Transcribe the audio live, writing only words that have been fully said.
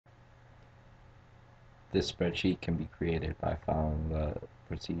This spreadsheet can be created by following the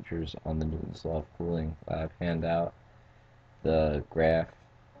procedures on the Newton's Law of Cooling lab handout. The graph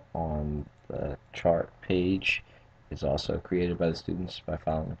on the chart page is also created by the students by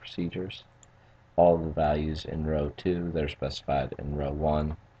following the procedures. All the values in row 2 that are specified in row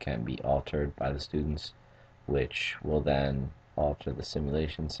 1 can be altered by the students, which will then alter the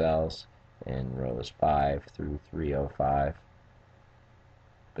simulation cells in rows 5 through 305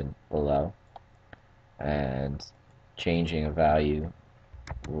 below. And changing a value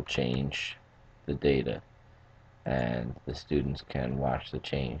will change the data, and the students can watch the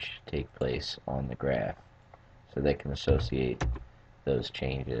change take place on the graph so they can associate those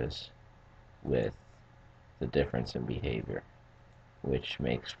changes with the difference in behavior, which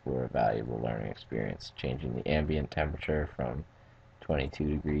makes for a valuable learning experience. Changing the ambient temperature from 22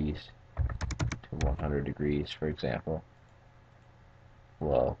 degrees to 100 degrees, for example,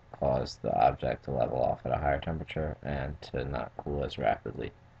 will cause the object to level off at a higher temperature and to not cool as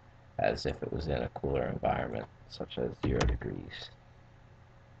rapidly as if it was in a cooler environment, such as 0 degrees.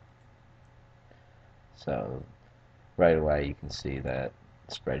 So right away you can see that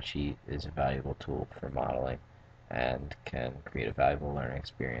spreadsheet is a valuable tool for modeling and can create a valuable learning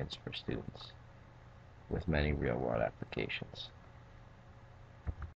experience for students with many real-world applications.